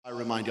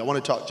remind you. I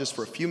want to talk just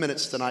for a few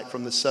minutes tonight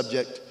from the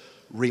subject,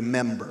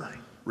 remember.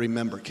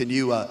 Remember. Can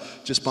you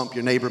just bump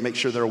your neighbor, make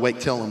sure they're awake,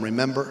 tell them,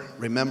 remember,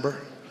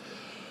 remember,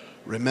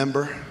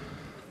 remember.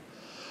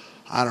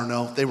 I don't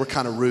know, they were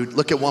kind of rude.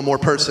 Look at one more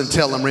person,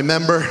 tell them,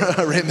 remember,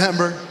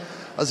 remember.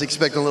 I was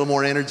expecting a little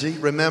more energy.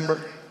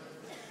 Remember.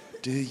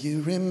 Do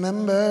you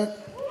remember?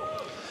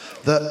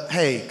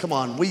 Hey, come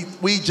on,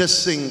 we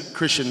just sing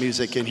Christian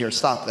music in here.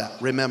 Stop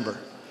that. Remember.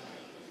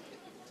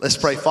 Let's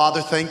pray.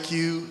 Father, thank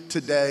you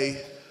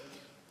today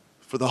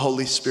for the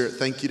Holy Spirit.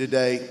 Thank you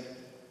today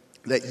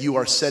that you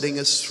are setting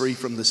us free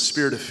from the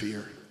spirit of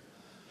fear.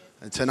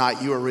 And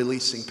tonight you are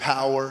releasing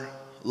power,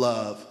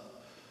 love,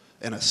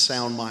 and a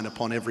sound mind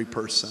upon every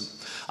person.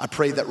 I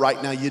pray that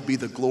right now you'd be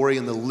the glory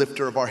and the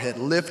lifter of our head.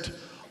 Lift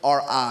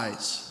our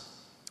eyes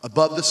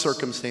above the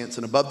circumstance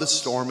and above the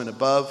storm and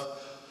above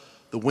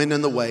the wind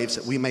and the waves,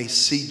 that we may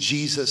see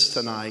Jesus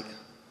tonight.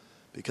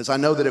 Because I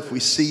know that if we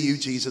see you,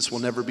 Jesus will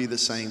never be the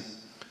same.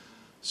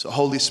 So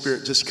Holy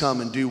Spirit, just come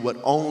and do what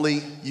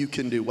only you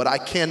can do. What I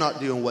cannot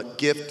do, and what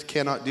gift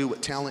cannot do,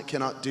 what talent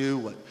cannot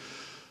do,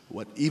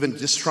 what even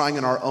just trying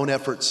in our own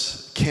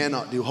efforts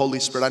cannot do.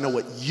 Holy Spirit, I know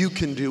what you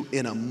can do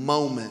in a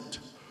moment.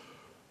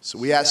 So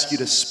we ask you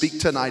to speak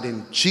tonight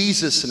in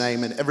Jesus'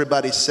 name. And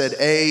everybody said,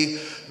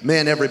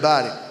 amen,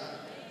 everybody.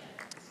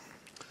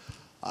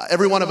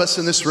 Every one of us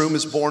in this room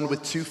is born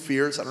with two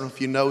fears. I don't know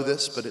if you know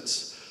this, but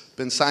it's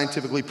been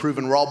scientifically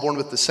proven. We're all born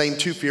with the same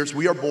two fears.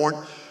 We are born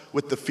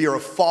with the fear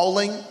of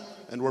falling,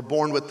 and we're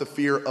born with the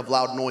fear of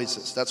loud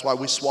noises. That's why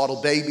we swaddle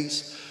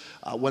babies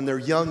when they're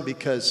young,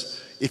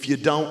 because if you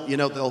don't,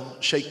 they'll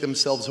shake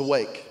themselves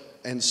awake.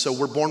 And so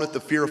we're born with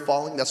the fear of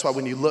falling. That's why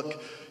when you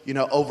look,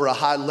 over a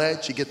high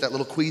ledge, you get that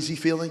little queasy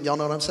feeling. Y'all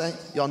know what I'm saying?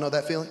 Y'all know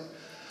that feeling?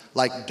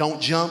 Like,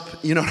 don't jump,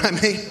 you know what I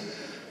mean?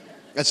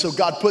 And so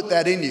God put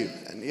that in you.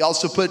 And he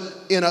also put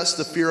in us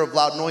the fear of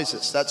loud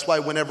noises. That's why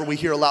whenever we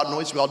hear a loud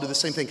noise, we all do the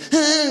same thing.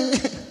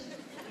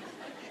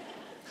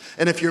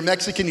 And if you're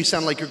Mexican, you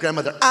sound like your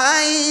grandmother.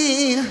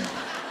 How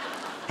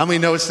many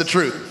know it's the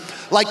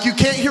truth? Like, you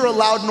can't hear a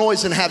loud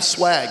noise and have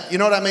swag. You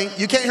know what I mean?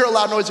 You can't hear a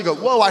loud noise and go,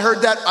 whoa, I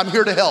heard that, I'm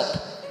here to help.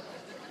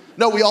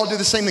 No, we all do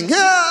the same thing.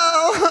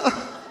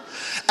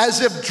 As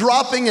if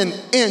dropping an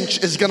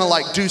inch is gonna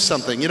do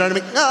something. You know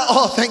what I mean?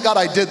 Oh, thank God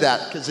I did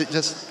that, because it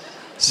just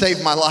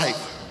saved my life.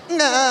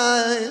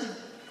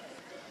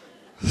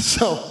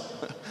 So,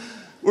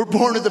 we're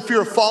born with the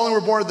fear of falling.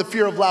 We're born with the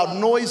fear of loud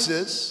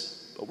noises.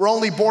 But we're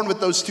only born with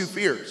those two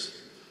fears.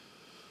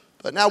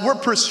 But now we're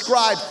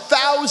prescribed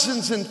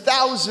thousands and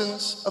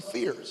thousands of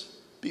fears.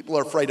 People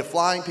are afraid of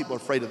flying. People are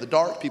afraid of the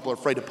dark. People are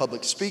afraid of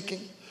public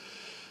speaking.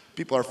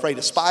 People are afraid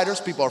of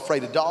spiders. People are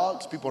afraid of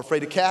dogs. People are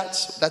afraid of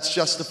cats. That's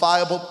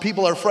justifiable.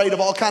 People are afraid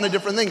of all kinds of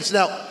different things.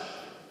 Now,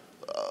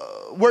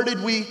 where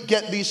did we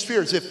get these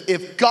fears?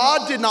 If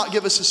God did not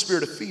give us a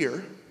spirit of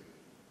fear,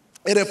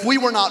 and if we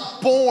were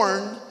not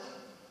born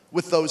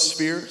with those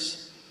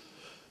fears,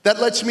 that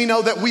lets me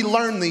know that we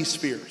learn these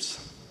fears.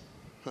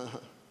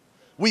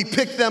 We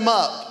pick them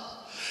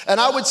up. And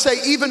I would say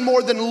even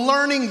more than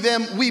learning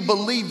them, we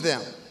believe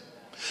them.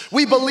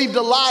 We believed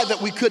a lie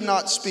that we could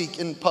not speak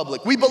in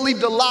public. We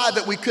believed a lie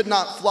that we could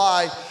not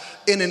fly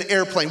in an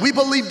airplane. We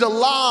believed a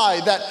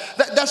lie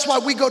that's why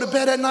we go to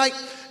bed at night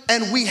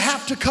and we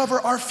have to cover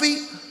our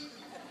feet.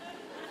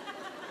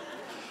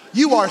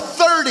 You are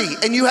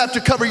 30 and you have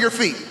to cover your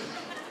feet.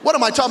 What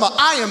am I talking about?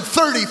 I am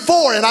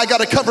 34 and I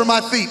got to cover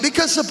my feet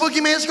because the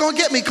boogeyman's going to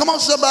get me. Come on,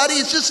 somebody.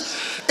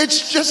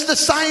 It's just the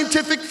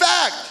scientific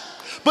fact.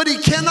 But he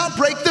cannot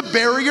break the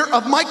barrier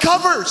of my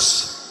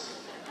covers.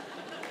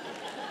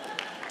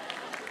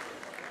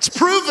 It's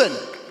proven.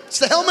 It's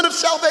the helmet of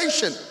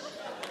salvation.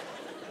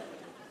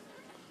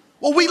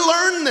 Well, we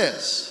learned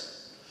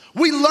this.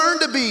 We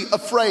learned to be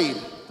afraid.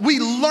 We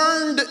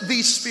learned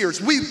these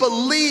fears. We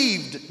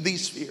believed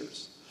these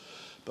fears.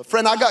 But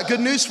friend, I got good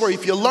news for you.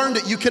 If you learned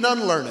it, you can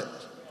unlearn it.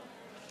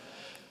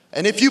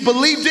 And if you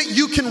believed it,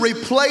 you can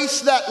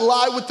replace that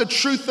lie with the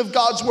truth of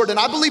God's word. And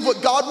I believe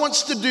what God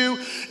wants to do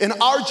in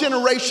our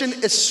generation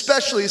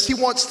especially is he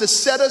wants to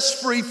set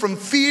us free from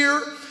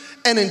fear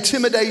and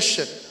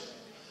intimidation.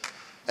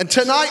 And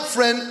tonight,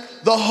 friend,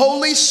 the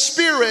Holy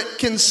Spirit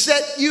can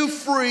set you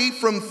free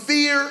from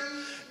fear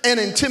and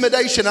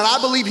intimidation. And I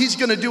believe he's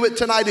going to do it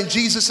tonight in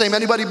Jesus' name.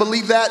 Anybody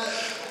believe that?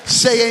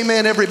 Say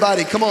amen,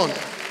 everybody. Come on.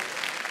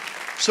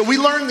 So we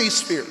learned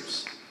these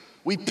fears.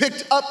 We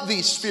picked up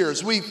these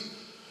fears.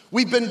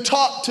 We've been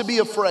taught to be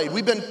afraid.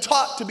 We've been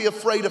taught to be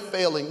afraid of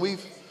failing.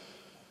 We've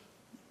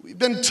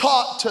been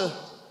taught to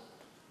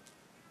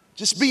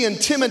just be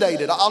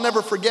intimidated. I'll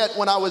never forget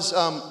when I was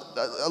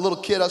a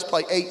little kid. I was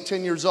probably 8,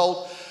 10 years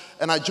old.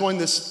 And I joined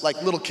this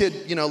little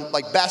kid,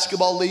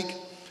 basketball league.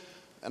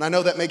 And I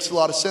know that makes a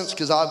lot of sense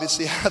because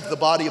obviously I have the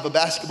body of a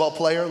basketball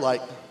player. I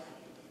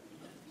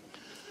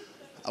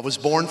was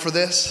born for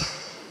this.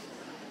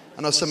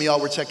 I know some of y'all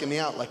were checking me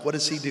out. What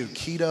does he do?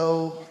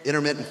 Keto,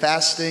 intermittent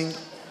fasting,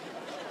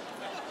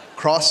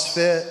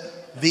 CrossFit,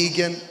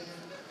 vegan.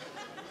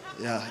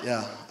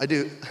 Yeah, I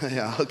do.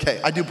 Yeah, okay.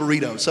 I do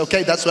burritos.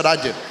 Okay, that's what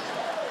I do.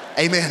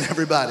 Amen,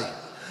 everybody.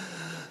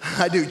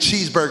 I do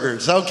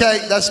cheeseburgers,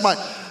 okay? That's my,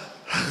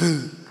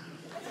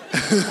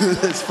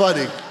 it's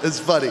funny, it's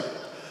funny.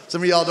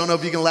 Some of y'all don't know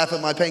if you can laugh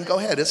at my pain. Go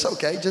ahead, it's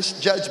okay, just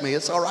judge me,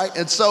 it's all right.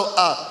 And so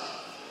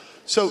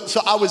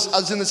I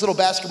was in this little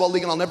basketball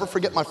league, and I'll never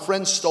forget, my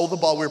friend stole the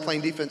ball. We were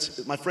playing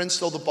defense. My friend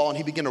stole the ball, and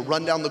he began to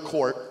run down the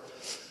court.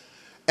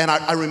 And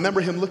I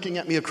remember him looking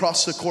at me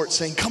across the court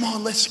saying, come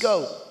on, let's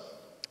go.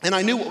 And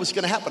I knew what was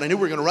going to happen. I knew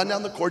we were going to run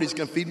down the court. He's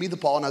going to feed me the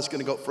ball, and I was going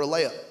to go for a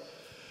layup.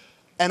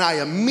 And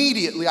I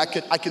immediately, I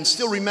can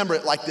still remember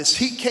it like this.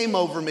 Heat came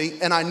over me,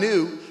 and I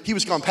knew he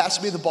was going to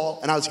pass me the ball,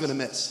 and I was going to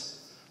miss.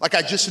 Like,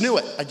 I just knew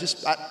it.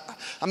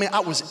 I mean, I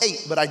was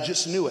 8, but I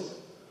just knew it.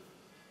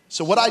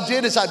 So what I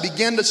did is I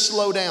began to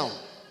slow down.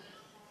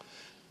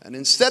 And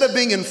instead of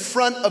being in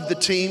front of the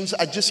teams,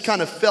 I just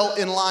kind of fell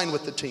in line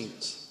with the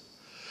teams.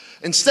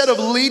 Instead of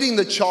leading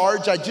the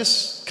charge, I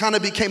just kind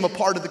of became a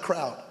part of the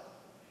crowd.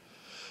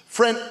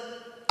 Friend,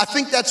 I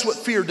think that's what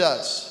fear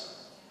does.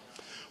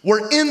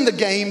 We're in the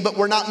game, but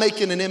we're not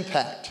making an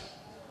impact.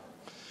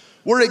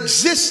 We're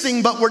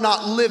existing, but we're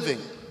not living.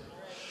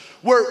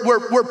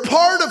 We're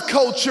part of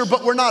culture,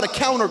 but we're not a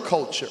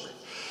counterculture.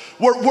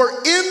 We're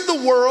in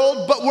the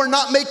world, but we're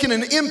not making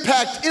an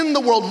impact in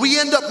the world. We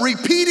end up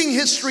repeating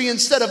history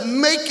instead of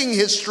making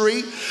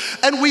history.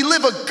 And we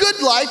live a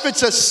good life.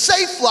 It's a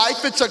safe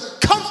life. It's a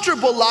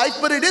comfortable life,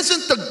 but it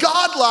isn't the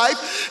God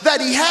life that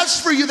He has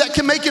for you that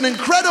can make an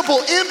incredible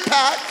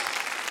impact.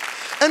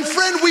 And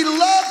friend, we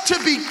love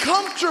to be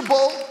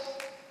comfortable,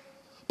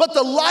 but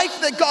the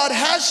life that God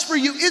has for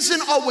you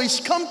isn't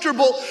always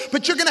comfortable,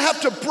 but you're gonna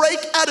have to break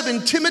out of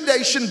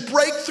intimidation,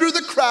 break through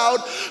the crowd,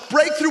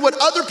 break through what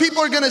other people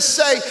are gonna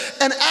say,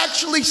 and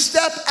actually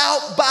step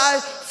out by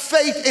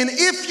faith. And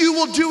if you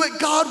will do it,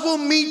 God will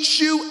meet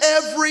you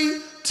every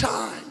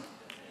time.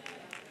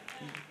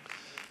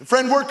 And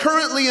friend, we're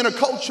currently in a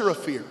culture of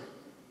fear.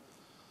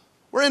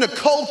 We're in a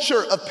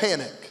culture of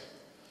panic.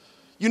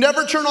 You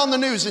never turn on the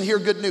news and hear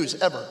good news,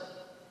 ever.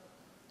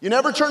 You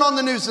never turn on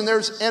the news and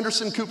there's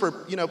Anderson Cooper,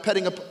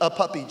 petting a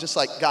puppy, just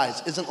like,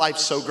 guys, isn't life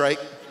so great?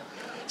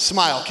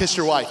 Smile, kiss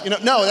your wife.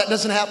 No, that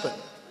doesn't happen.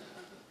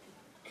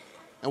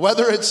 And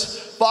whether it's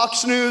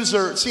Fox News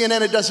or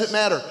CNN, it doesn't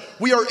matter.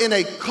 We are in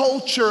a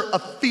culture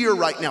of fear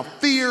right now.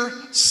 Fear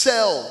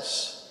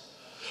sells.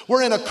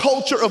 We're in a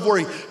culture of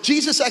worry.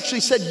 Jesus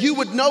actually said you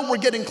would know we're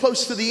getting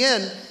close to the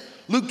end,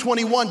 Luke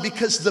 21,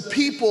 because the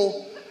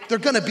people, they're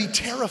gonna be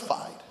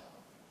terrified.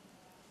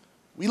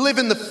 We live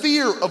in the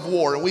fear of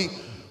war, and we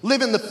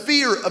live in the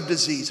fear of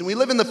disease, and we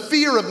live in the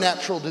fear of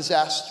natural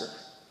disaster.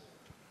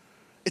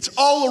 It's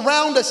all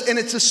around us, and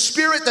it's a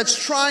spirit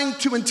that's trying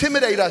to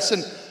intimidate us.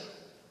 And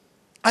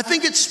I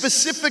think it's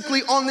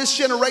specifically on this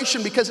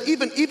generation, because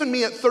even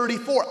me at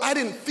 34, I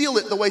didn't feel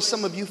it the way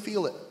some of you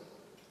feel it.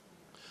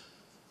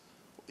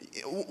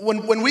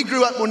 When we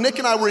grew up, when Nick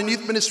and I were in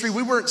youth ministry,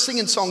 we weren't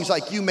singing songs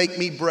like "You Make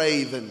Me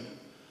Brave" and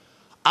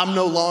 "I'm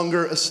No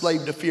Longer a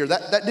Slave to Fear."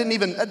 That doesn't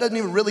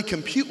even really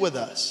compute with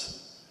us.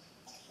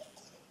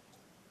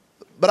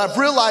 But I've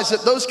realized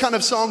that those kind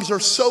of songs are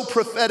so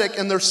prophetic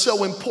and they're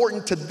so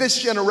important to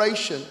this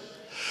generation,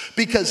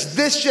 because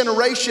this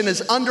generation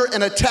is under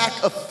an attack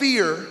of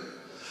fear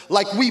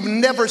like we've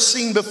never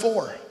seen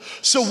before.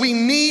 So we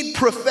need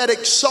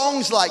prophetic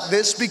songs like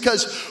this,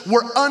 because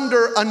we're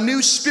under a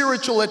new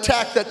spiritual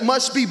attack that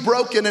must be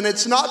broken. And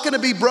it's not going to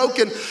be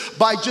broken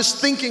by just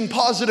thinking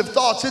positive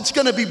thoughts. It's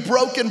going to be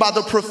broken by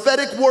the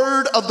prophetic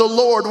word of the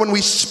Lord. When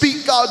we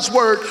speak God's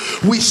word,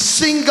 we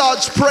sing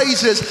God's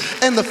praises,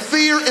 and the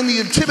fear and the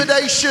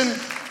intimidation,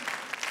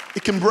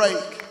 it can break.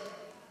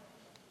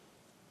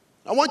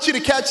 I want you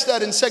to catch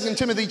that in 2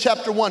 Timothy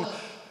chapter 1.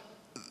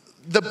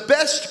 The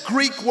best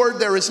Greek word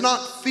there is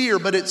not fear,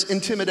 but it's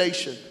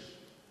intimidation.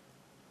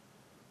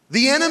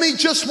 The enemy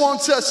just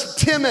wants us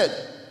timid.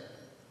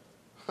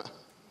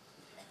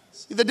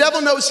 See, the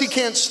devil knows he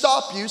can't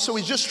stop you, so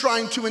he's just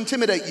trying to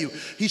intimidate you.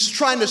 He's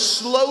trying to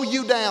slow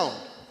you down.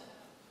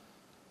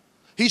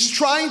 He's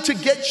trying to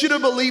get you to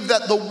believe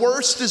that the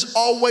worst is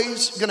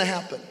always going to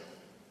happen.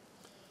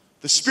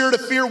 The spirit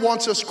of fear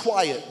wants us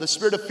quiet. The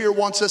spirit of fear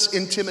wants us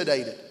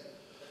intimidated.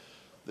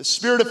 The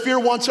spirit of fear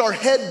wants our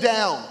head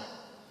down,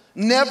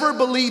 never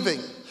believing,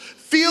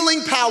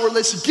 feeling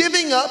powerless,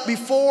 giving up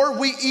before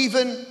we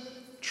even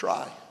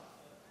try.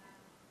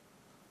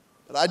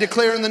 But I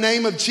declare in the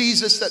name of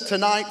Jesus that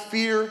tonight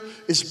fear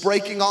is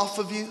breaking off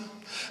of you.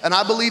 And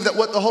I believe that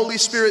what the Holy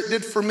Spirit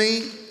did for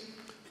me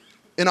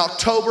in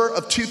October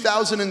of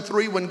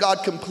 2003, when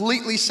God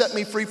completely set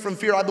me free from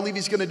fear, I believe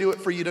He's going to do it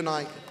for you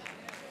tonight.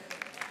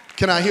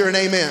 Can I hear an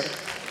amen?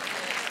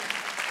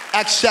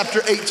 Acts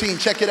chapter 18,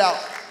 check it out.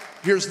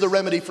 Here's the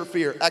remedy for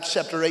fear. Acts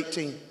chapter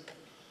 18.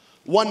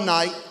 One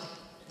night,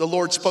 the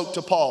Lord spoke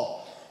to Paul.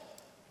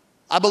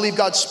 I believe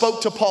God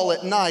spoke to Paul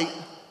at night,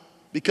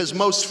 because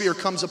most fear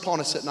comes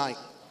upon us at night.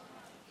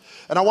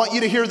 And I want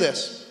you to hear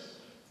this.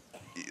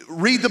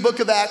 Read the book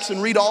of Acts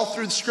and read all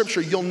through the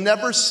scripture. You'll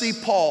never see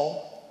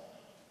Paul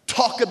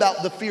talk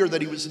about the fear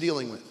that he was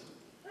dealing with.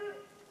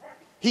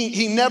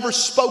 He never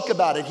spoke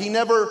about it. He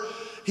never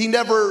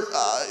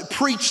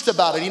preached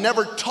about it. He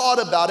never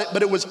taught about it,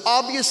 but it was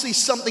obviously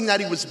something that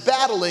he was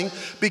battling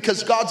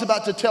because God's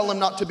about to tell him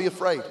not to be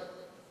afraid.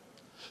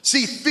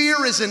 See,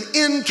 fear is an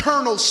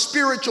internal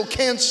spiritual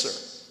cancer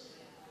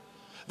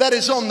that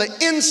is on the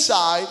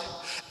inside,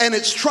 and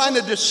it's trying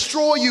to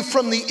destroy you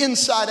from the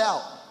inside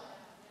out.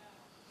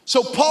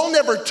 So Paul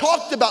never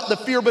talked about the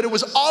fear, but it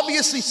was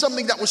obviously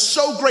something that was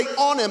so great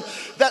on him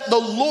that the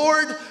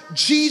Lord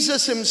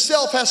Jesus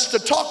himself has to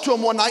talk to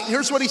him one night. And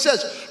here's what he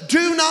says: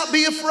 do not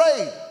be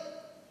afraid.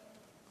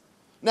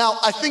 Now,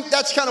 I think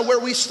that's kind of where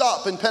we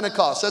stop in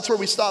Pentecost. That's where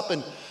we stop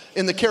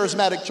in the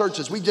charismatic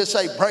churches. We just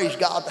say, praise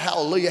God,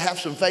 hallelujah, have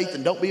some faith,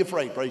 and don't be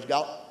afraid, praise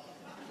God.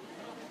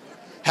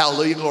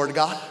 Hallelujah, glory to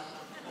God.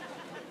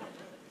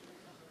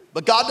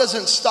 But God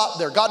doesn't stop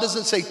there. God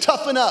doesn't say,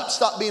 toughen up,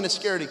 stop being a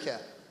scaredy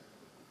cat.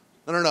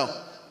 No.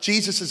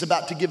 Jesus is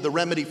about to give the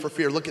remedy for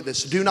fear. Look at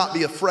this. Do not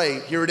be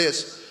afraid. Here it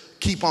is.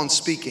 Keep on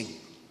speaking.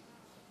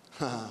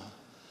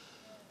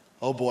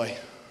 Oh boy,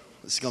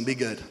 this is going to be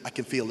good. I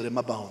can feel it in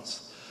my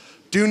bones.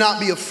 Do not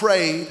be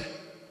afraid.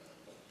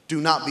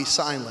 Do not be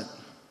silent,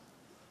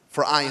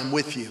 for I am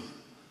with you.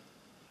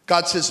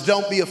 God says,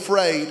 don't be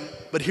afraid,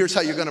 but here's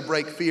how you're going to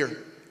break fear.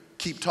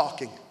 Keep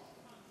talking.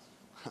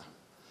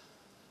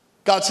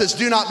 God says,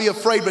 do not be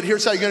afraid, but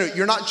here's how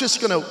you're not just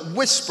going to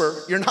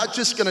whisper. You're not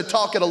just going to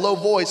talk at a low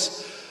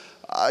voice.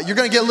 You're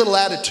going to get a little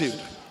attitude.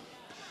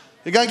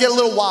 You're going to get a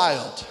little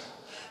wild.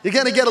 You're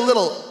going to get a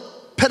little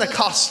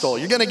Pentecostal.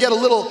 You're going to get a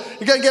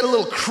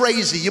little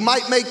crazy. You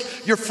might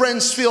make your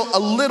friends feel a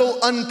little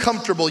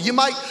uncomfortable. You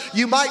might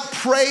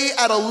pray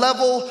at a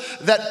level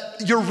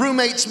that your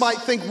roommates might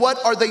think,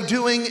 what are they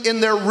doing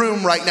in their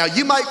room right now?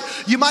 You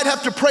might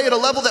have to pray at a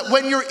level that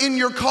when you're in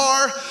your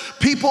car,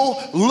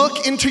 people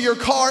look into your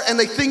car and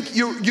they think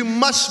you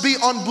must be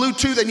on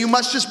Bluetooth and you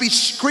must just be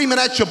screaming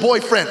at your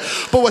boyfriend.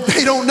 But what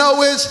they don't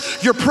know is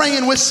you're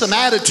praying with some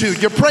attitude.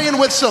 You're praying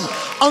with some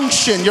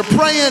unction. You're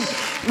praying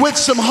with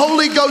some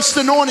Holy Ghost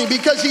anointing,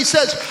 because he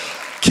says,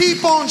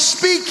 keep on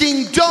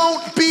speaking,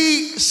 don't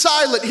be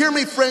silent. Hear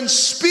me, friends.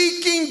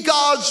 Speaking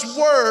God's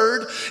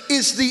word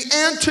is the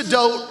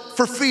antidote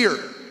for fear.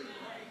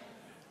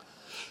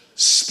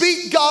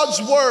 Speak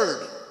God's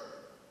word.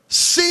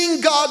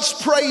 Sing God's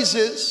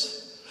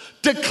praises.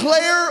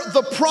 Declare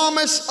the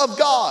promise of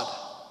God.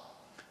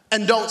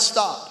 And don't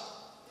stop.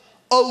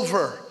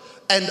 Over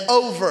and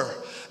over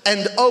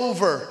and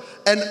over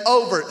and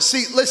over.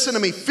 See, listen to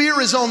me.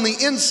 Fear is on the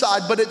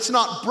inside, but it's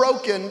not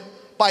broken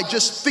by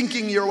just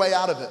thinking your way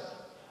out of it.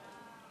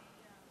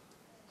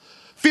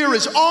 Fear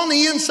is on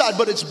the inside,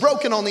 but it's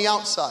broken on the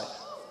outside.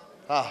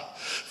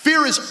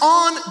 Fear is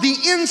on the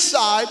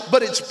inside,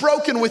 but it's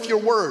broken with your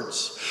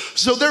words.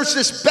 So there's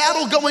this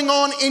battle going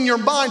on in your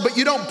mind, but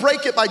you don't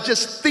break it by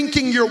just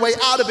thinking your way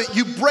out of it.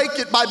 You break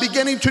it by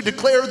beginning to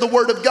declare the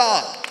word of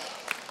God.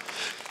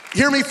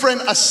 Hear me, friend.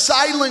 A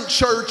silent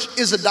church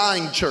is a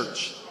dying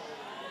church.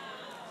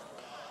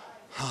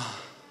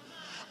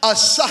 A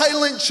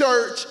silent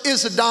church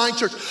is a dying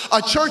church.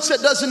 A church that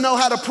doesn't know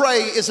how to pray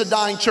is a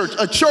dying church.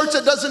 A church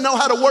that doesn't know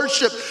how to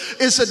worship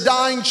is a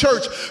dying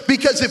church.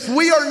 Because if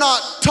we are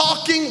not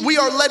talking, we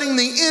are letting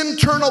the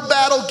internal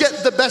battle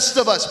get the best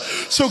of us.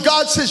 So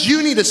God says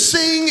you need to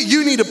sing,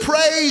 you need to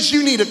praise,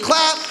 you need to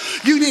clap,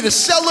 you need to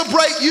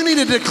celebrate, you need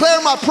to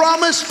declare my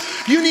promise,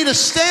 you need to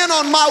stand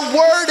on my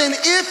word, and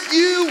if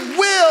you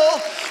will,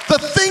 the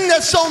thing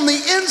that's on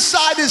the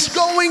inside is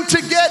going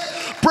to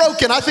get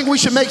broken. I think we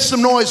should make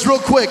some noise real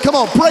quick. Come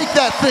on, break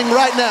that thing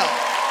right now.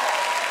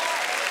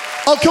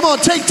 Oh, come on,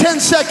 take 10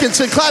 seconds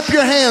and clap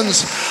your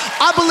hands.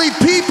 I believe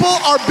people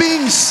are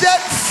being set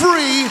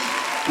free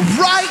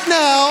right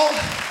now.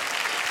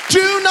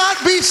 Do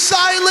not be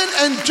silent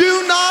and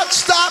do not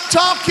stop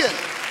talking.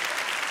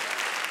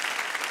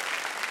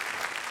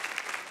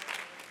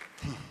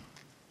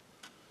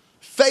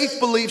 Faith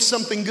believes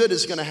something good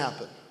is going to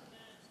happen.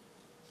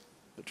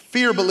 But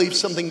fear believes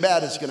something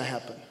bad is going to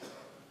happen.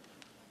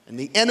 And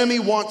the enemy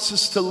wants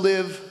us to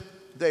live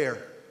there,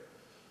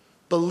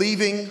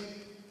 believing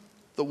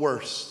the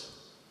worst.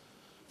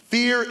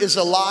 Fear is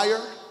a liar.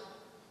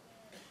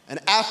 And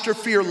after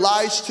fear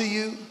lies to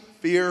you,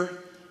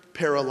 fear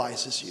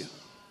paralyzes you.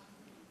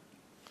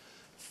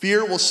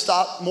 Fear will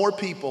stop more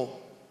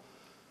people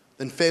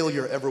than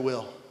failure ever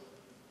will.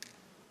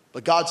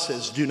 But God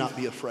says, do not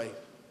be afraid.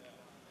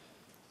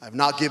 I have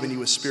not given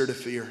you a spirit of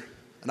fear.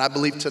 And I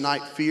believe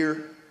tonight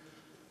fear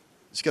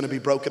is going to be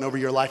broken over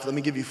your life. Let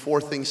me give you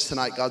 4 things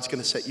tonight God's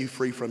going to set you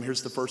free from.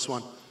 Here's the first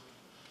one.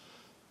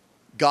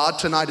 God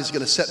tonight is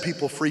going to set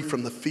people free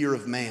from the fear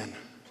of man.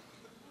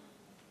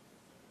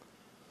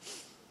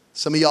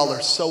 Some of y'all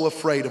are so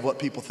afraid of what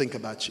people think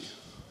about you.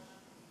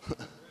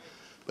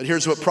 But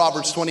here's what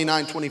Proverbs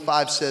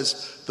 29:25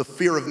 says. The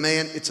fear of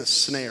man, it's a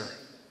snare.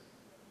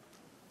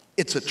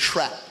 It's a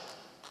trap.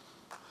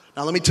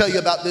 Now let me tell you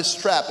about this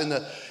trap.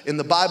 In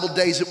the Bible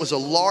days, it was a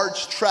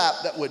large trap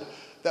that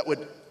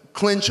would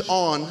clinch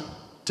on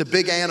to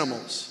big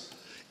animals.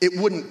 It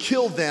wouldn't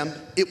kill them,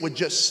 it would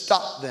just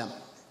stop them.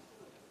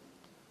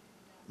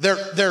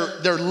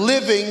 They're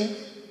living,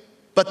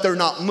 but they're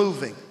not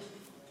moving.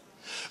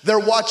 They're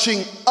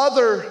watching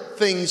other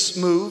things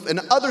move and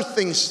other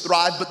things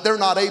thrive, but they're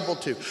not able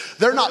to.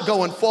 They're not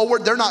going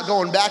forward. They're not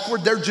going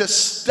backward. They're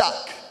just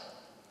stuck.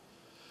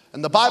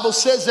 And the Bible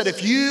says that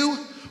if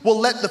you will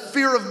let the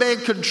fear of man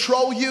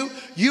control you,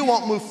 you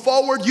won't move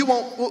forward, you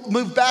won't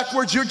move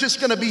backwards, you're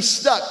just gonna be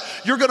stuck.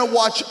 You're gonna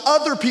watch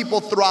other people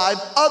thrive,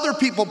 other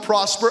people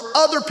prosper,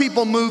 other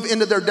people move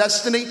into their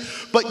destiny,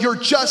 but you're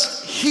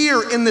just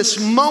here in this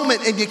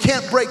moment and you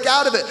can't break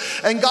out of it.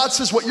 And God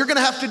says what you're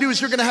gonna have to do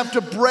is you're gonna have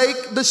to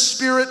break the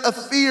spirit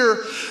of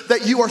fear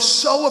that you are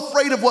so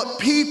afraid of what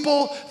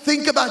people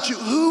think about you.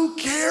 Who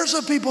cares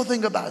what people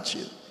think about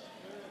you?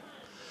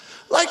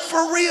 Like,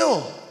 for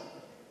real.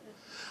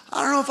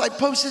 I don't know if I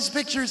post this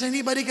picture, is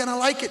anybody gonna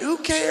like it? Who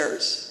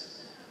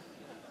cares?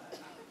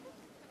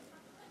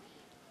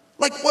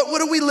 Like,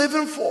 what are we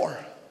living for?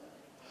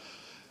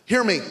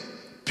 Hear me.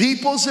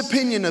 People's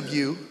opinion of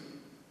you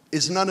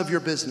is none of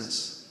your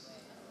business.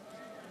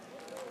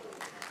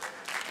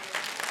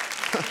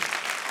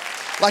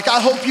 Like, I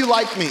hope you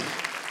like me.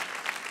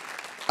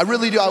 I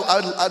really do.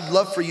 I'd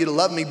love for you to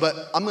love me, but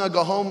I'm gonna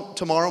go home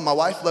tomorrow. My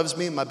wife loves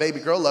me, my baby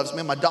girl loves me,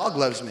 and my dog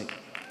loves me.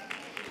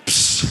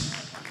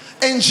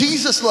 And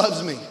Jesus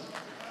loves me.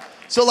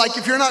 So like,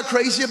 if you're not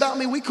crazy about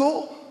me, we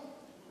cool.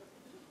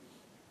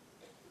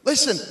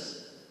 Listen,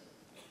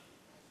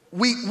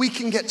 we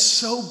can get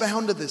so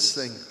bound to this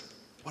thing.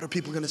 What are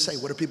people gonna say?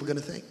 What are people gonna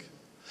think?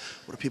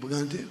 What are people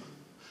gonna do?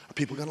 Are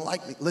people gonna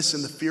like me?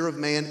 Listen, the fear of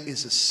man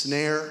is a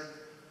snare,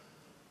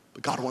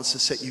 but God wants to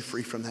set you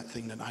free from that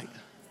thing tonight.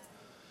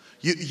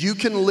 You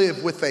can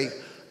live with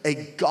a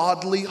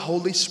godly,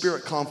 Holy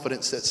Spirit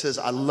confidence that says,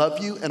 I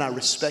love you and I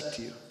respect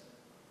you.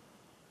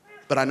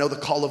 But I know the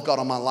call of God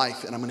on my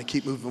life and I'm gonna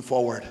keep moving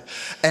forward.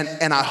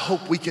 And I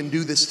hope we can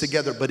do this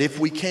together. But if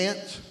we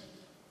can't,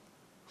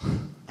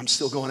 I'm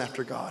still going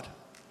after God.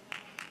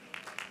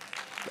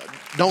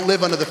 Don't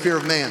live under the fear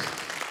of man.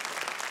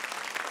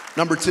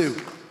 Number 2,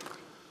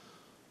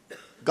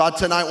 God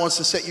tonight wants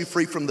to set you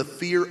free from the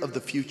fear of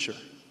the future.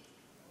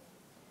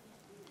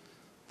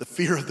 The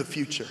fear of the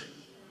future.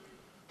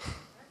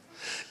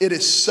 It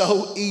is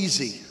so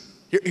easy.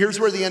 Here's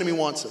where the enemy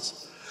wants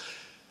us.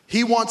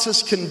 He wants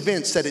us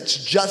convinced that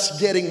it's just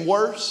getting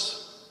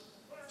worse,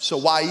 so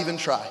why even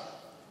try?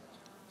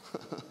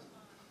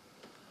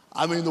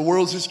 I mean, the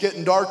world's just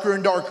getting darker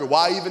and darker.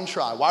 Why even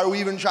try? Why are we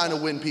even trying to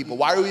win people?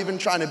 Why are we even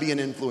trying to be an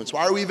influence?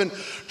 Why are we even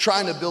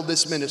trying to build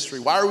this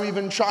ministry? Why are we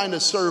even trying to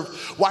serve?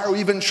 Why are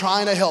we even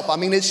trying to help? I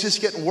mean, it's just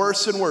getting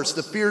worse and worse.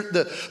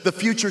 The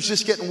future's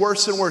just getting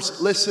worse and worse.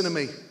 Listen to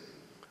me.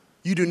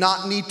 You do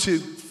not need to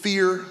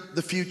fear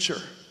the future.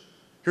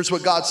 Here's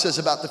what God says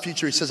about the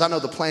future. He says, I know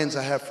the plans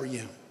I have for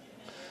you.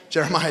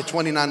 Jeremiah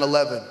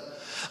 29:11.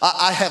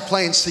 I have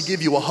plans to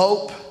give you a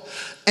hope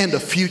and a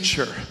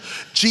future.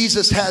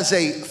 Jesus has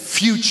a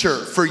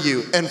future for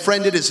you. And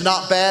friend, it is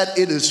not bad,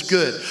 it is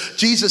good.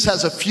 Jesus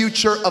has a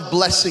future of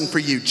blessing for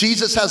you.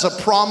 Jesus has a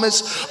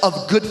promise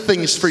of good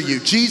things for you.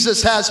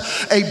 Jesus has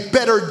a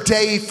better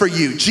day for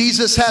you.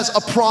 Jesus has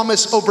a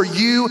promise over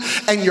you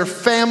and your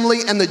family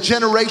and the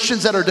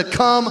generations that are to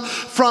come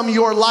from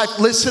your life.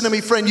 Listen to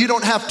me, friend, you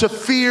don't have to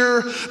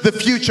fear the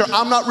future.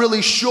 I'm not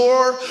really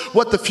sure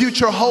what the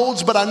future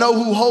holds, but I know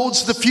who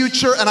holds the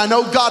future, and I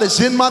know God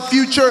is in my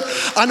future.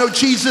 I know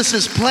Jesus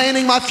is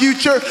planning my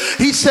future.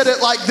 He said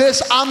it like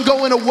this: I'm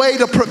going away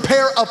to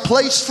prepare a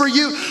place for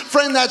you.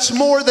 Friend, that's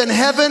more than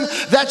heaven.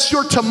 That's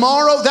your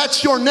tomorrow.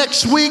 That's your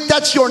next week.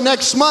 That's your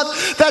next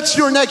month. That's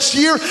your next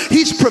year.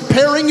 He's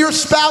preparing your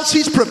spouse.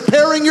 He's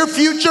preparing your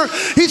future.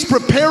 He's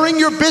preparing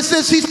your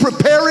business. He's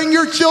preparing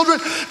your children.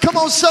 Come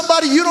on,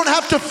 somebody, you don't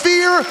have to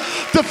fear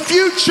the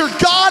future.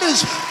 God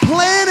is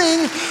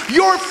planning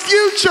your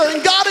future,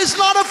 and God is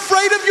not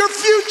afraid of your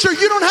future.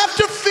 You don't have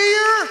to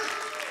fear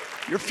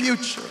your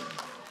future.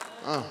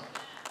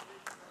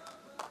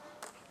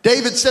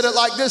 David said it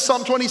like this,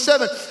 Psalm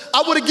 27,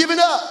 I would have given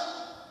up.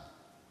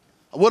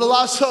 I would have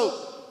lost hope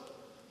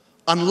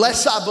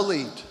unless I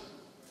believed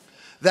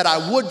that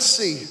I would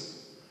see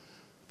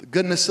the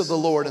goodness of the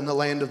Lord in the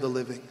land of the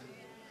living.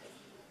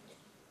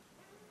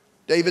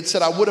 David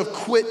said, I would have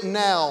quit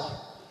now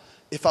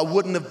if I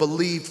wouldn't have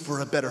believed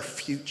for a better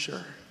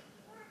future.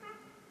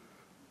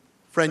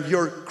 Friend,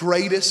 your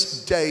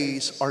greatest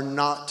days are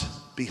not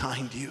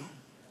behind you.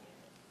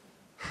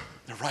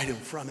 They're right in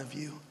front of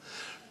you.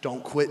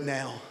 Don't quit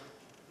now.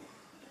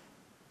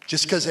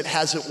 Just because it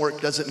hasn't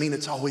worked doesn't mean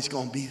it's always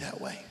going to be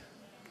that way.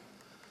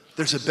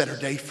 There's a better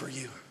day for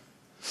you.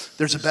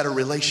 There's a better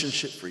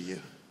relationship for you.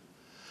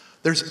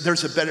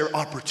 There's a better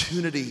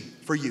opportunity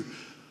for you.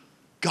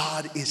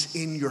 God is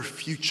in your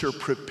future,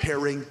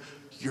 preparing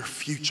your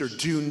future.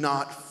 Do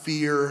not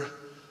fear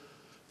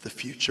the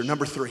future.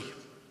 Number three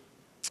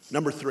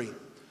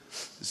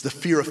is the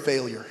fear of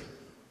failure.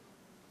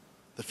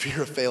 The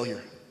fear of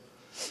failure.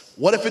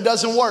 What if it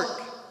doesn't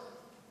work?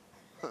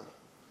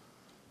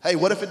 Hey,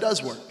 what if it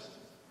does work?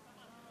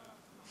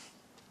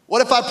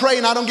 What if I pray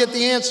and I don't get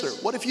the answer?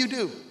 What if you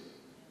do?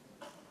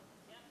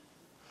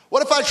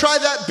 What if I try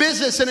that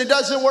business and it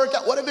doesn't work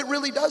out? What if it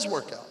really does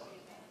work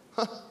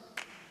out?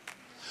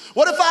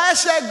 What if I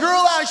ask that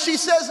girl out and she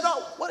says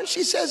no? What if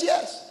she says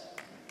yes?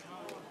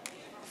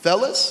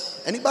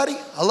 Fellas, anybody?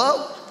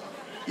 Hello?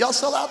 Y'all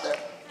still out there?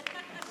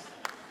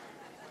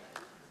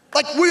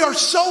 Like, we are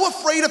so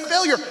afraid of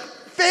failure.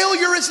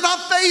 Failure is not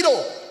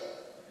fatal.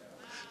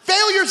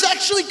 Failure is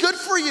actually good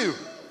for you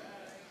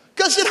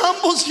because it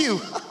humbles you.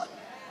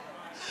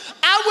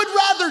 I would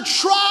rather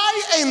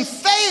try and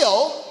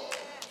fail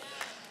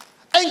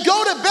and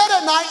go to bed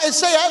at night and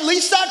say, at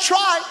least I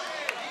tried,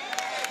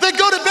 than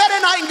go to bed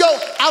at night and go,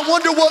 I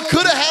wonder what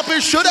could have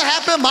happened, should have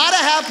happened, might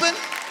have happened.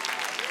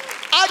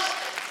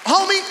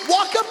 Homie,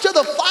 walk up to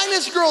the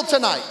finest girl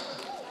tonight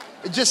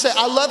and just say,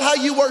 I love how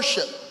you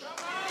worship.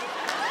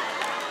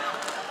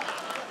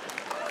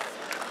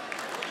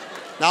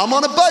 Now I'm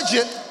on a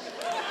budget,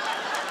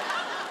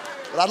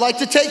 but I'd like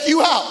to take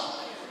you out.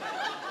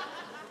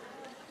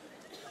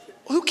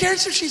 Who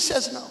cares if she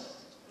says no?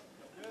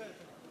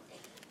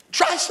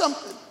 Try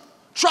something.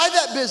 Try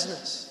that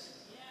business.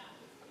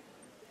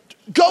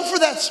 Go for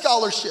that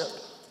scholarship.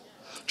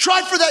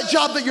 Try for that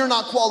job that you're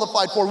not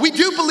qualified for. We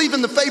do believe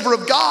in the favor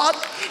of God.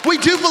 We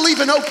do believe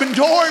in open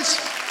doors.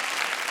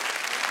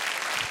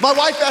 My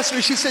wife asked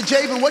me, she said,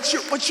 Javen,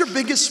 what's your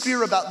biggest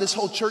fear about this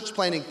whole church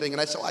planting thing? And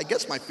I said, well, I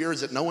guess my fear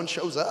is that no one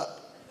shows up.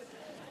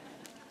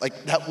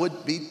 Like, that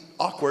would be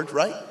awkward,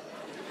 right?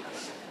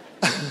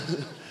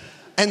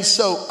 And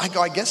so I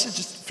go, I guess it's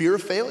just fear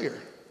of failure.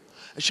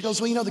 And she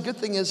goes, well, you know, the good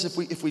thing is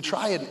if we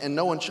try it and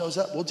no one shows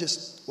up, we'll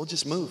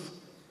just move.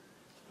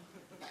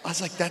 I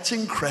was like, that's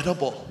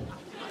incredible.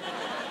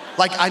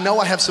 Like, I know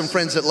I have some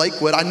friends at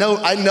Lakewood. I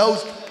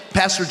know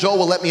Pastor Joel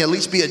will let me at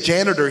least be a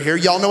janitor here.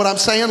 Y'all know what I'm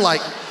saying?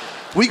 Like,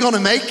 we gonna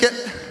make it.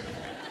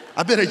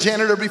 I've been a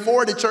janitor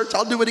before at a church.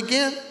 I'll do it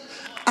again.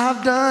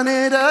 I've done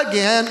it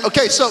again.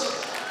 Okay, so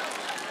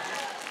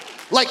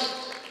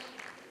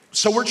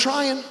we're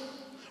trying.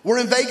 We're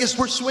in Vegas,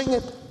 we're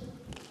swinging.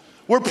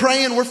 We're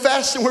praying, we're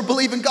fasting, we're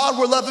believing God,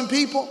 we're loving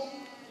people.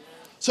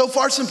 So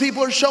far, some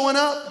people are showing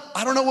up.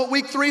 I don't know what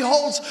week 3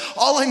 holds.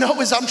 All I know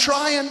is I'm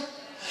trying.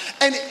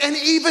 And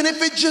even if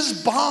it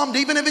just bombed,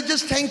 even if it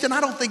just tanked, and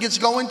I don't think it's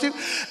going to,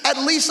 at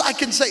least I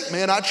can say,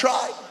 man, I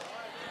tried.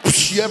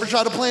 You ever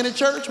try to plan a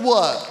church?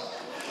 What?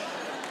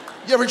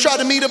 You ever try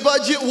to meet a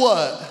budget?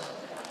 What?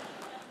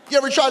 You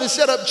ever try to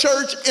set up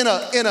church in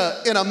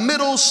a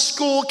middle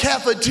school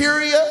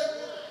cafeteria?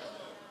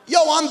 Yo,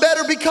 I'm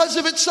better because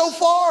of it so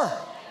far.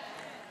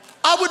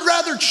 I would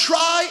rather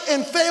try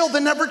and fail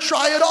than never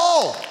try at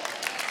all.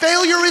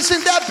 Failure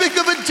isn't that big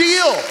of a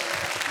deal.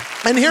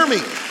 And hear me,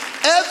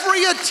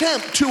 every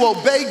attempt to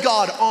obey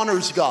God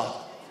honors God.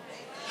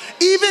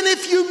 Even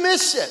if you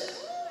miss it.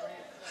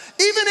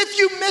 Even if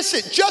you miss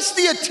it, just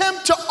the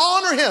attempt to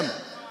honor him,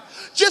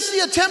 just the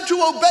attempt to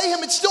obey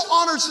him, it still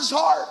honors his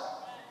heart.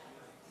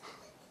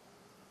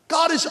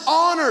 God is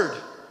honored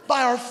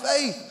by our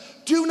faith.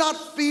 Do not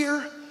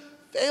fear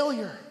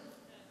failure.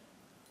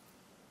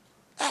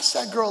 Ask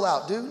that girl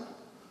out, dude.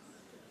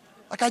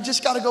 Like, I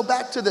just got to go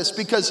back to this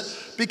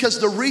because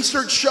the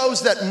research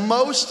shows that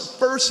most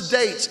first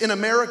dates in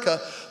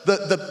America,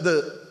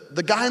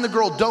 the guy and the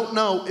girl don't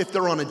know if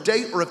they're on a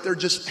date or if they're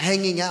just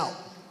hanging out.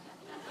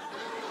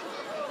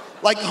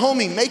 Like,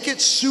 homie, make it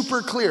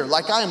super clear.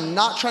 Like, I am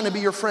not trying to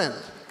be your friend.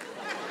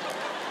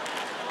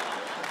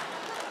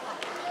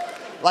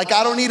 Like,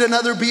 I don't need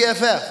another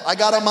BFF. I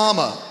got a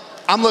mama.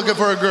 I'm looking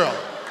for a girl.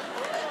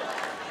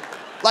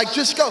 Like,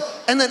 just go.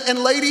 And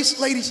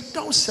ladies,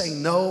 don't say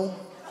no.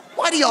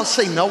 Why do y'all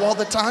say no all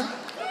the time?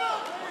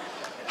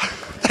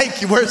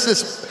 Thank you. Where's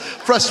this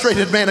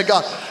frustrated man of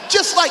God?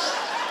 Just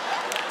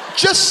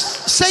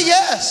say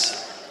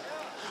yes.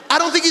 I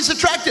don't think he's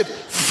attractive.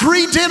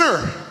 Free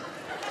dinner.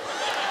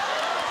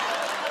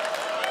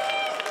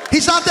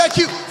 He's not that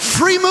cute.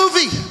 Free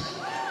movie.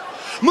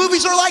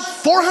 Movies are like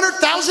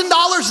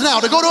 $400,000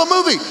 now to go to a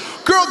movie.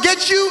 Girl,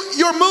 get you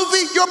your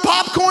movie, your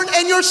popcorn,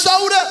 and your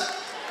soda.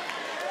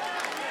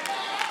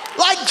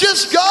 Like,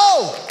 just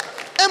go.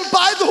 And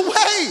by the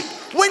way,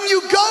 when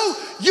you go,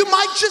 you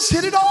might just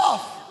hit it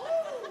off.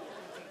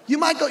 You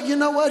might go, you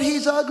know what?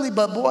 He's ugly,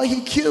 but boy,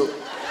 he cute.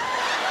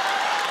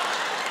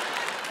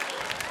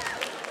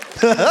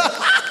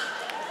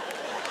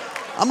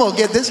 I'm gonna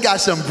get this guy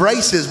some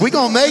braces. We're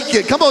gonna make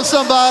it. Come on,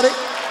 somebody.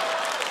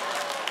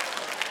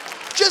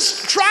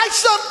 Just try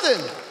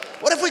something.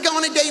 What if we go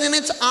on a date and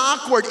it's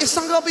awkward? It's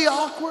not gonna be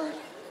awkward.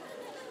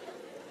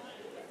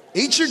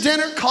 Eat your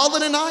dinner, call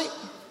it a night.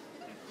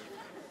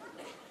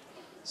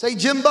 Say,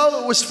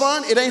 Jimbo, it was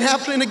fun. It ain't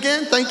happening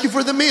again. Thank you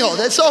for the meal.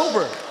 That's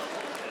over.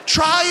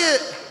 Try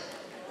it.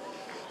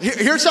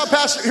 Here's how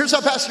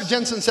Pastor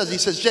Jensen says. He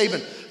says,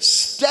 Javen,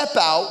 step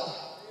out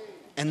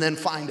and then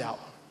find out.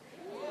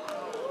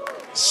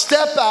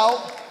 Step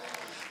out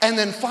and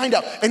then find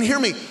out. And hear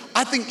me,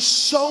 I think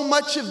so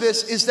much of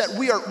this is that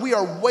we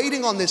are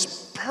waiting on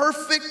this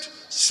perfect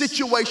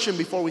situation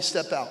before we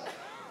step out.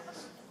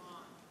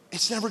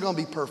 It's never going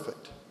to be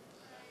perfect.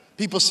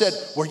 People said,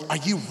 well, are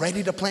you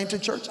ready to plant a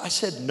church? I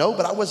said, no,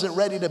 but I wasn't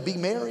ready to be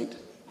married.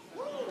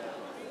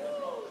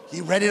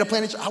 You ready to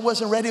plant a church? I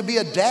wasn't ready to be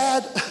a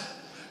dad.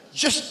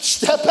 Just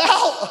step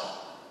out.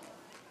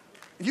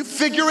 You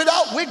figure it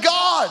out with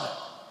God.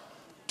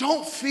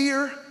 Don't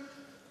fear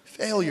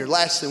failure.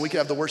 Last thing, we could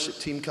have the worship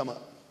team come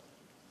up.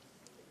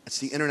 That's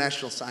the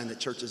international sign that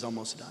church is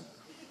almost done.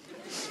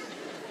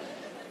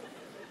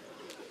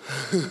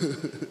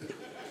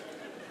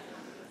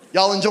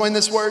 Y'all enjoying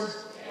this word?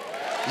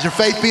 Is your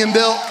faith being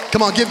built?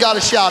 Come on, give God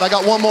a shout. I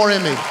got one more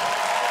in me.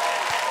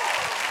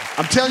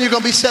 I'm telling you, you're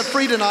going to be set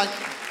free tonight.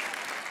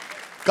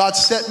 God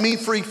set me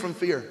free from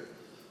fear.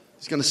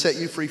 He's going to set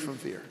you free from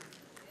fear.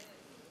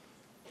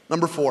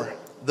 Number 4,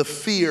 the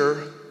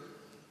fear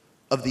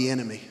of the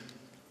enemy.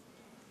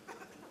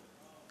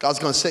 God's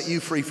going to set you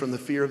free from the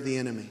fear of the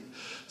enemy.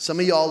 Some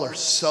of y'all are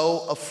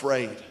so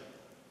afraid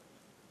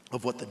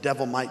of what the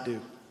devil might do.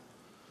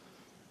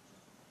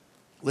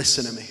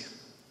 Listen to me.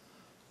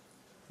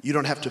 You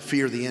don't have to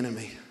fear the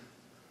enemy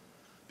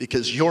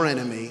because your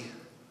enemy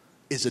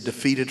is a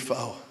defeated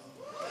foe.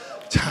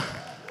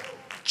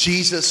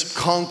 Jesus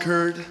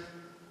conquered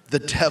the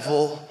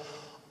devil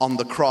on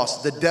the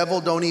cross. The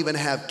devil don't even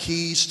have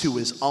keys to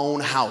his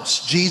own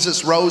house.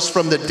 Jesus rose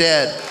from the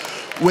dead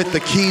with the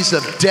keys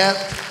of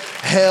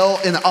death, hell,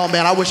 and oh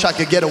man, I wish I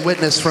could get a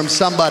witness from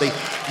somebody.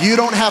 You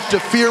don't have to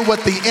fear what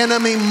the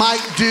enemy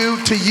might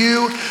do to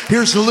you.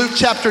 Here's Luke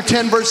chapter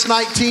 10, verse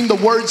 19, the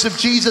words of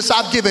Jesus.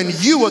 I've given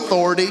you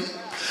authority.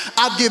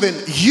 I've given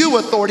you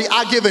authority.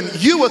 I've given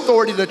you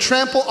authority to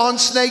trample on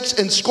snakes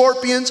and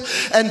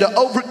scorpions and to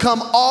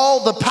overcome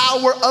all the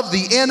power of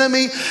the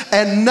enemy,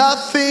 and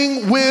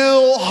nothing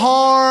will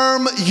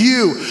harm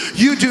you.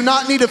 You do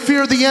not need to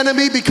fear the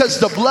enemy because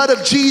the blood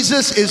of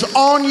Jesus is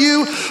on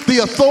you.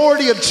 The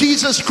authority of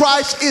Jesus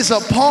Christ is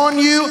upon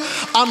you.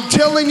 I'm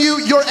telling you,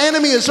 your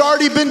enemy has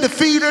already been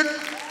defeated.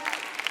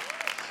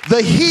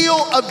 The heel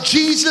of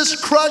Jesus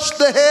crushed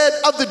the head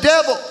of the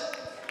devil.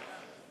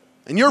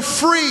 And you're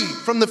free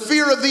from the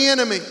fear of the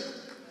enemy.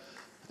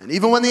 And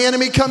even when the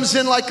enemy comes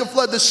in like a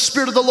flood, the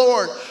Spirit of the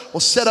Lord will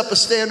set up a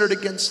standard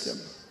against him.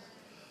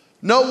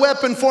 No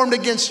weapon formed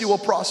against you will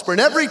prosper. And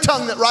every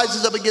tongue that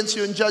rises up against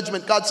you in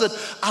judgment, God said,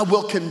 I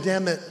will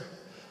condemn it.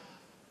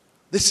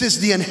 This is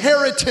the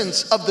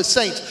inheritance of the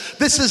saints.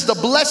 This is the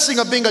blessing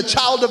of being a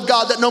child of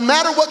God, that no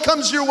matter what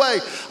comes your way,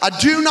 I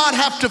do not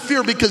have to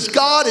fear because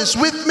God is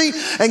with me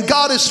and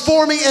God is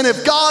for me. And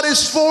if God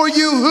is for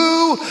you,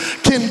 who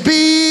can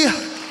be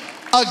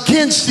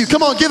against you?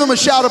 Come on, give him a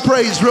shout of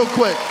praise real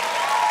quick.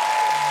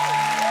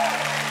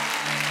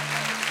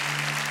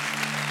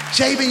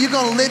 Jabin, you're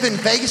going to live in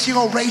Vegas? You're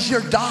going to raise your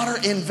daughter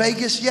in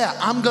Vegas? Yeah,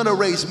 I'm going to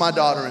raise my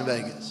daughter in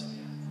Vegas.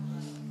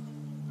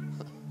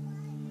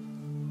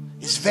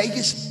 Is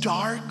Vegas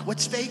dark?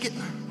 What's Vegas?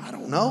 I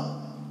don't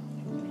know.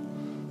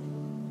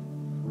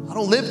 I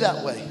don't live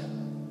that way.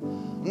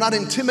 I'm not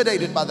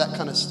intimidated by that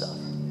kind of stuff.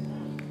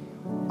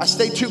 I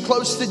stay too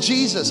close to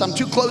Jesus. I'm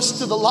too close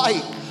to the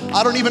light.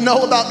 I don't even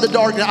know about the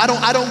darkness.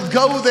 I don't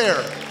go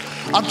there.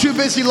 I'm too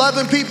busy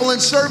loving people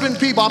and serving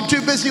people. I'm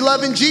too busy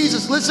loving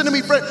Jesus. Listen to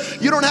me, friend.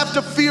 You don't have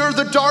to fear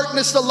the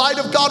darkness. The light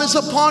of God is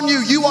upon you.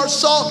 You are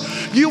salt.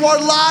 You are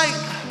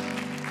light.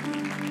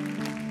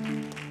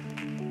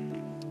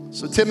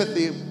 So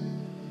Timothy,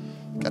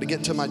 got to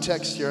get to my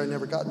text here. I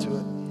never got to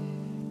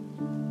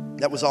it.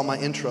 That was all my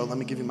intro. Let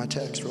me give you my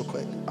text real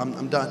quick.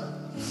 I'm done.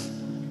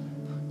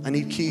 I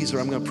need keys or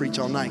I'm going to preach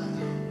all night.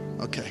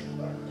 Okay.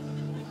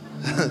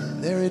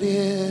 There it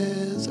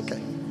is.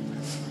 Okay.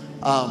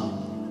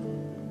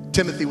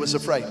 Timothy was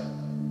afraid.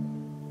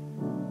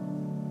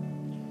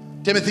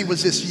 Timothy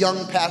was this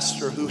young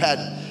pastor who had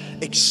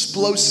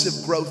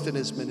explosive growth in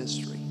his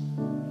ministry.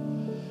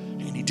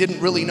 And he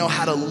didn't really know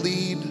how to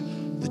lead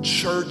the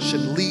church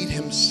and lead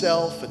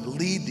himself and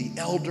lead the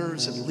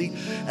elders and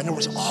there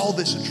was all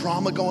this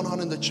drama going on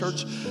in the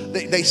church.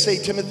 They say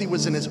Timothy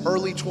was in his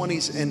early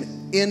 20s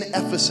and in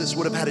Ephesus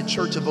would have had a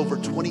church of over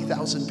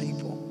 20,000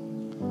 people.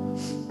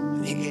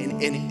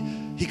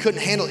 And he couldn't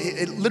handle it.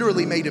 It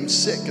literally made him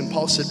sick. And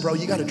Paul said, bro,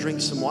 you got to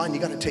drink some wine. You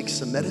got to take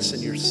some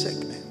medicine. You're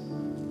sick, man.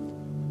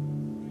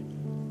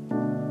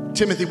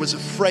 Timothy was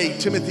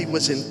afraid. Timothy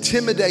was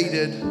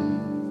intimidated.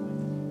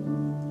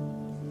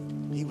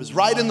 He was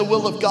right in the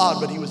will of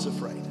God, but he was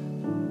afraid.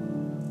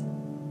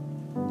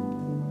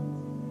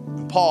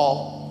 And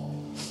Paul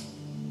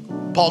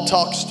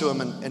talks to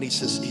him and he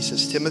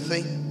says,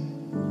 Timothy,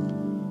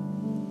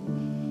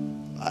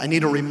 I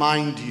need to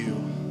remind you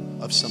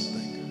of something.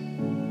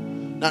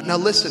 Now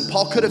listen,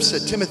 Paul could have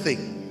said, Timothy,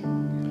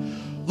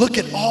 look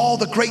at all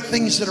the great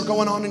things that are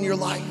going on in your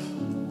life.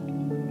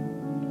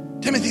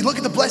 Timothy, look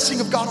at the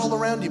blessing of God all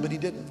around you, but he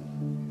didn't.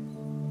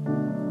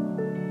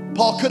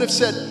 Paul could have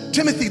said,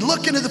 Timothy,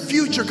 look into the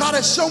future. God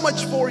has so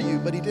much for you,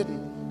 but he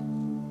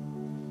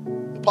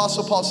didn't. The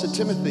Apostle Paul said,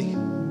 Timothy,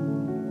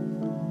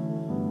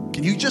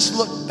 can you just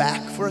look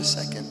back for a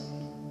second?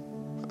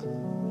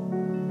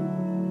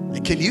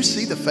 And can you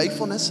see the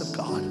faithfulness of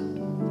God?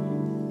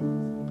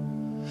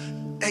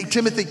 Hey,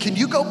 Timothy, can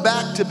you go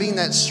back to being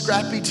that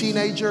scrappy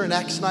teenager in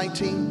Acts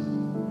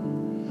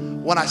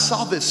 19? When I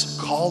saw this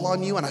call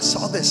on you and I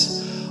saw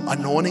this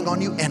anointing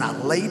on you and I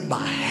laid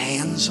my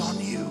hands on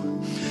you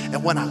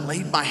And when I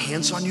laid my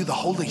hands on you, the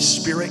Holy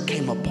Spirit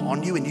came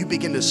upon you and you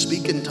began to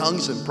speak in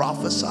tongues and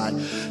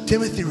prophesy.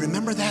 Timothy,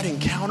 remember that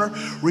encounter?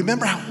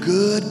 Remember how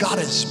good God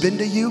has been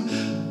to you?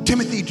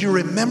 Timothy, do you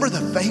remember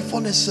the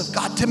faithfulness of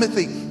God?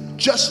 Timothy,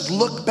 just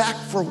look back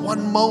for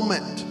one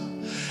moment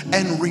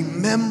and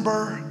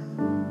remember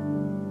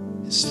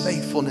His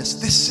faithfulness.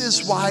 This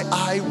is why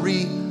I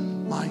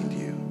remind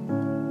you.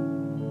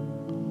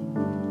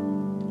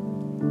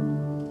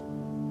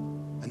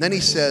 And then he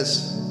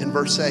says in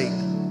verse 8,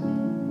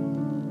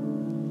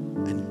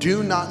 and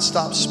do not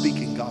stop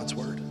speaking God's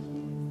word.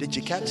 Did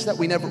you catch that?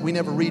 We never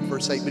read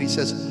verse 8, but he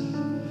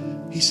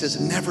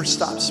says, never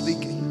stop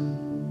speaking.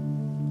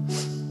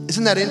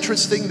 Isn't that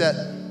interesting that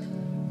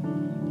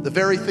the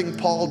very thing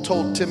Paul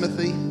told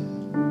Timothy,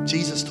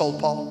 Jesus told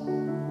Paul?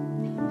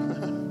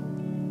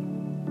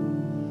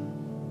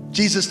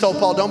 Jesus told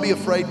Paul, don't be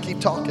afraid, keep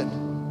talking.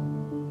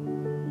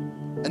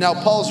 And now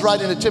Paul's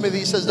writing to Timothy,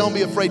 he says, don't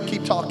be afraid,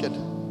 keep talking.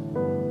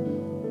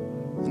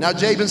 And now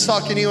Jabin's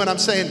talking to you and I'm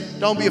saying,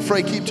 don't be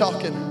afraid, keep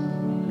talking.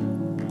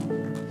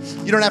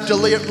 You don't have to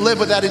live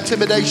with that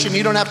intimidation.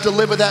 You don't have to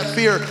live with that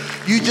fear.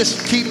 You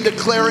just keep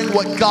declaring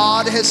what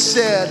God has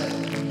said.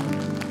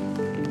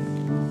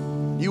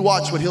 You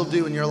watch what He'll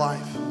do in your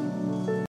life.